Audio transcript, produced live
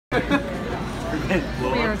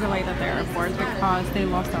late at the airport because they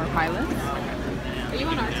lost our pilot.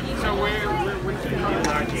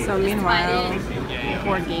 So meanwhile,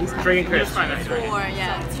 board games happen. Chris. 4,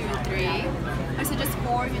 yeah, 2, 3. I suggest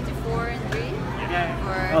 4, you do 4 and 3.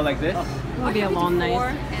 Or Oh, like this? It will be a long night. 4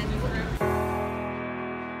 and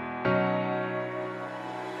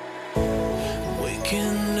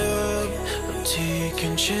Waking up, I'm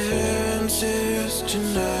taking chances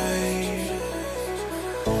tonight.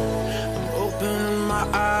 I'm opening my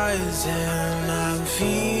eyes and I'm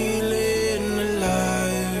feeling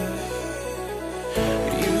alive.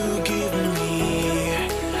 You give me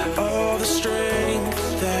all the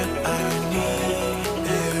strength that I need,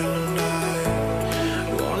 and I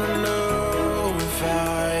wanna know if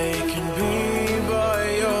I can be by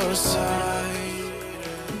your side.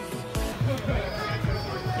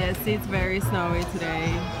 Yes, it's very snowy today,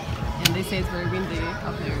 and they say it's very windy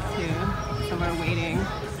up there too. So we're waiting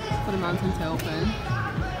for the mountain to open.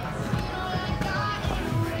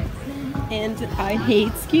 And I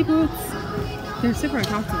hate ski boots. They're super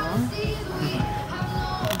comfortable.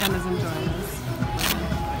 Ben is enjoying this.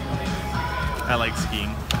 I like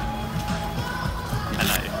skiing. And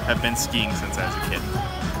I have been skiing since I was a kid.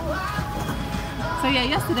 So yeah,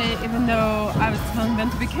 yesterday, even though I was telling Ben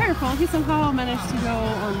to be careful, he somehow managed to go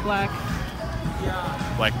on black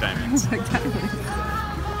Diamonds. diamonds.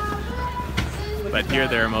 But here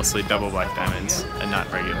there are mostly double black diamonds and not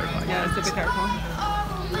regular black Yeah, so diamonds. be careful.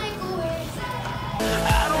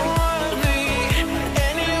 I don't wanna be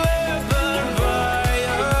anywhere but by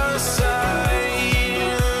your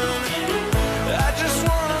side. I just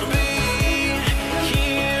wanna be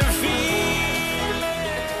here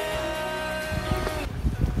feeling.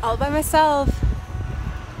 all by myself.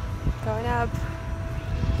 Going up.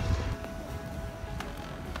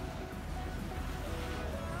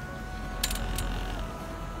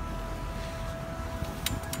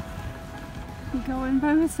 Going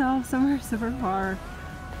by myself somewhere super far,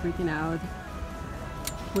 freaking out.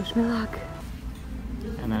 Wish me luck.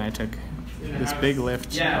 And then I took this big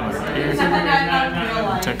lift over here.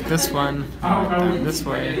 I took this one, I went down this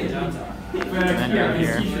way, and then down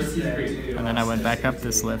here. And then I went back up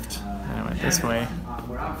this lift, and I went this way,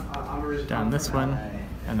 down this one,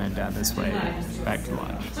 and then down this way, back to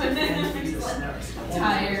lodge.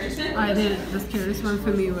 I did, the scariest one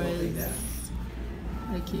for me was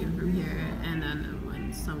I came from here and then I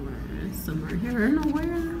went somewhere here, nowhere.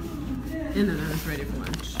 And then I was ready for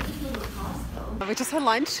lunch. We just had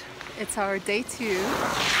lunch. It's our day 2.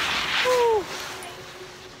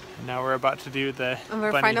 And now we're about to do the And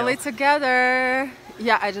we're bunny finally hill. together.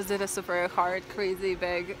 Yeah, I just did a super hard, crazy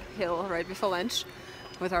big hill right before lunch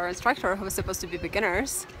with our instructor who was supposed to be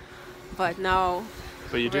beginners. But now,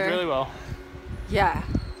 But you did we're- really well. yeah,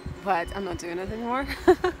 but I'm not doing it anymore.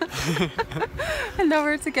 And now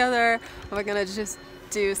we're together. We're gonna just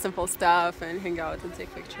do simple stuff and hang out and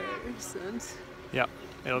take pictures. And Yep,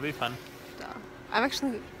 it'll be fun. I'm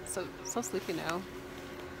actually so sleepy now.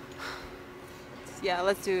 Yeah,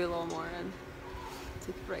 let's do a little more and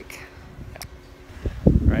take a break.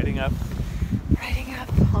 Riding up. Riding up.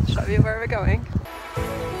 I'll show you where we're going.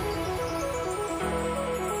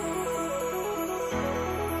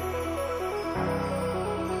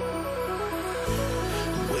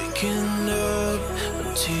 Waking up,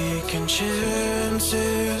 I'm taking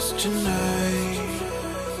chances tonight.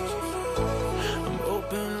 I'm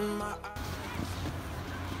opening my eyes.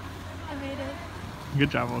 I made it.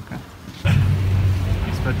 Good job, Volka.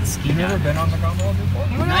 He's about to ski. You've never been on the gondola before?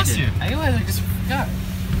 When I did. I just forgot.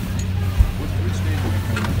 Which day did we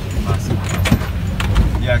come? Last week.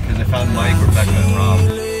 Yeah, because I found Mike, Rebecca, and Rob.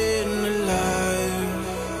 Feeling alive.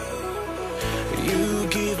 You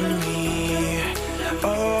give me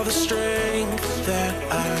all the strength that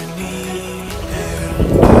I need, and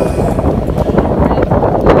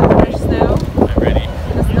Fresh snow. I'm ready.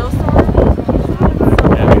 The snowstorm.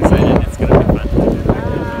 Yeah, I'm excited. It's gonna be fun.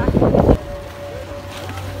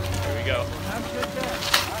 Here we go.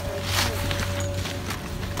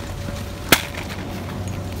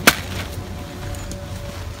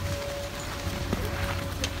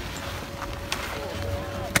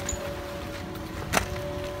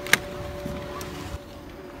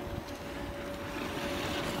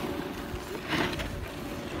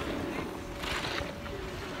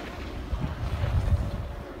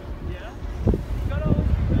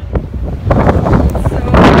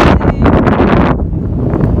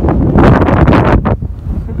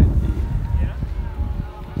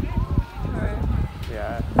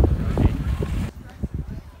 Yeah.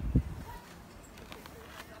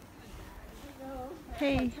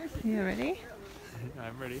 Hey, you ready?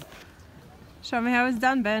 I'm ready. Show me how it's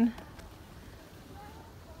done, Ben.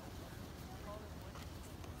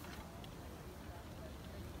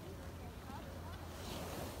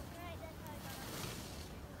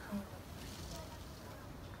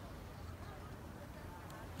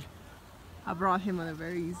 I brought him on a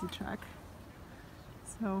very easy track.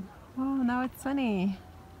 So, oh, now it's sunny.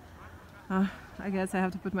 I guess I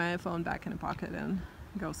have to put my phone back in the pocket and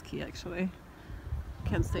go ski actually.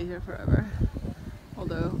 Can't stay here forever.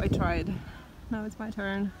 Although I tried. Now it's my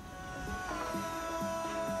turn.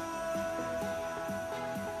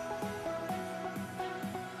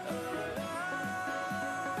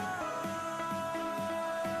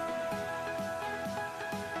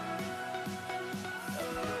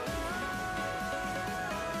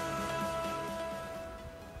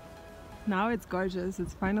 Now it's gorgeous,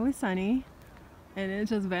 it's finally sunny, and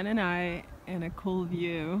it's just Ben and I in a cool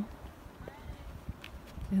view.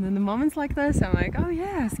 And in the moments like this, I'm like, oh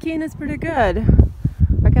yeah, skiing is pretty good.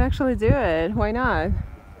 I can actually do it, why not?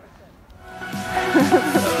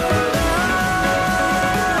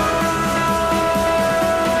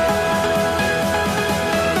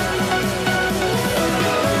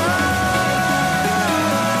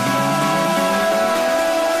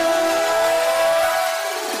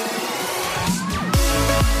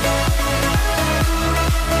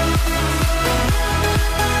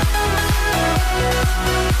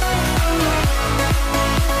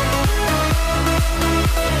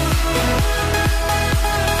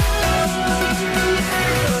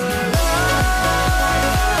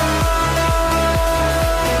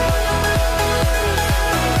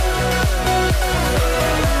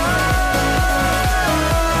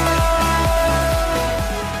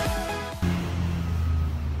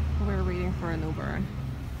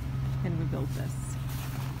 And we built this.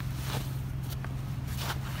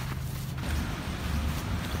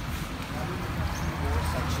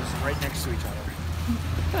 Sections right next to each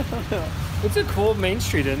other. It's a cool main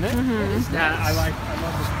street, isn't it? Mm-hmm. Yeah, I love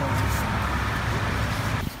this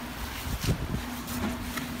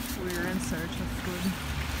place. We're in search of food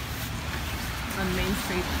on Main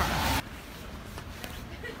Street Park.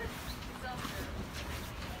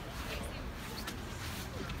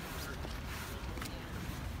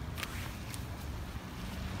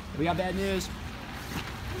 We got bad news.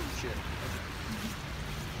 Shit.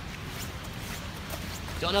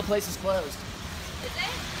 Donut place is closed. Is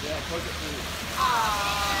it? Yeah, close it for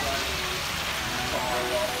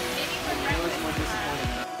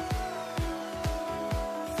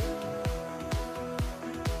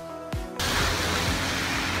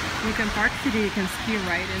You can Park City, you can ski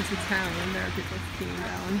right into town, and there are people skiing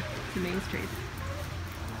down to Main Street.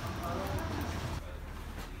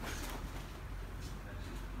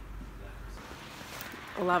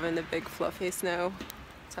 Loving the big fluffy snow.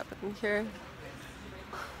 What's happening here?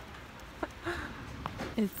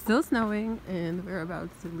 It's still snowing and we're about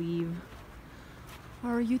to leave.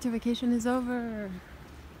 Our Utah vacation is over.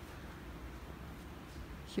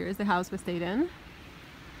 Here's the house we stayed in.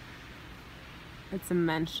 It's a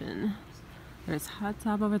mansion. There's hot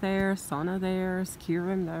tub over there, sauna there, ski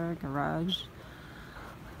room there, garage.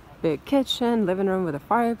 Big kitchen, living room with a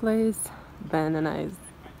fireplace. Ben and I's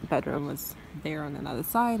bedroom was there on another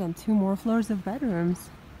side, and 2 more floors of bedrooms.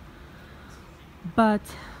 But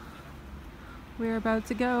we're about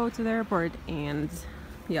to go to the airport, and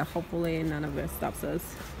yeah, hopefully none of this stops us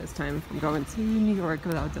this time from going to New York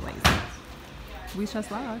without delays. Wish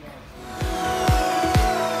us luck.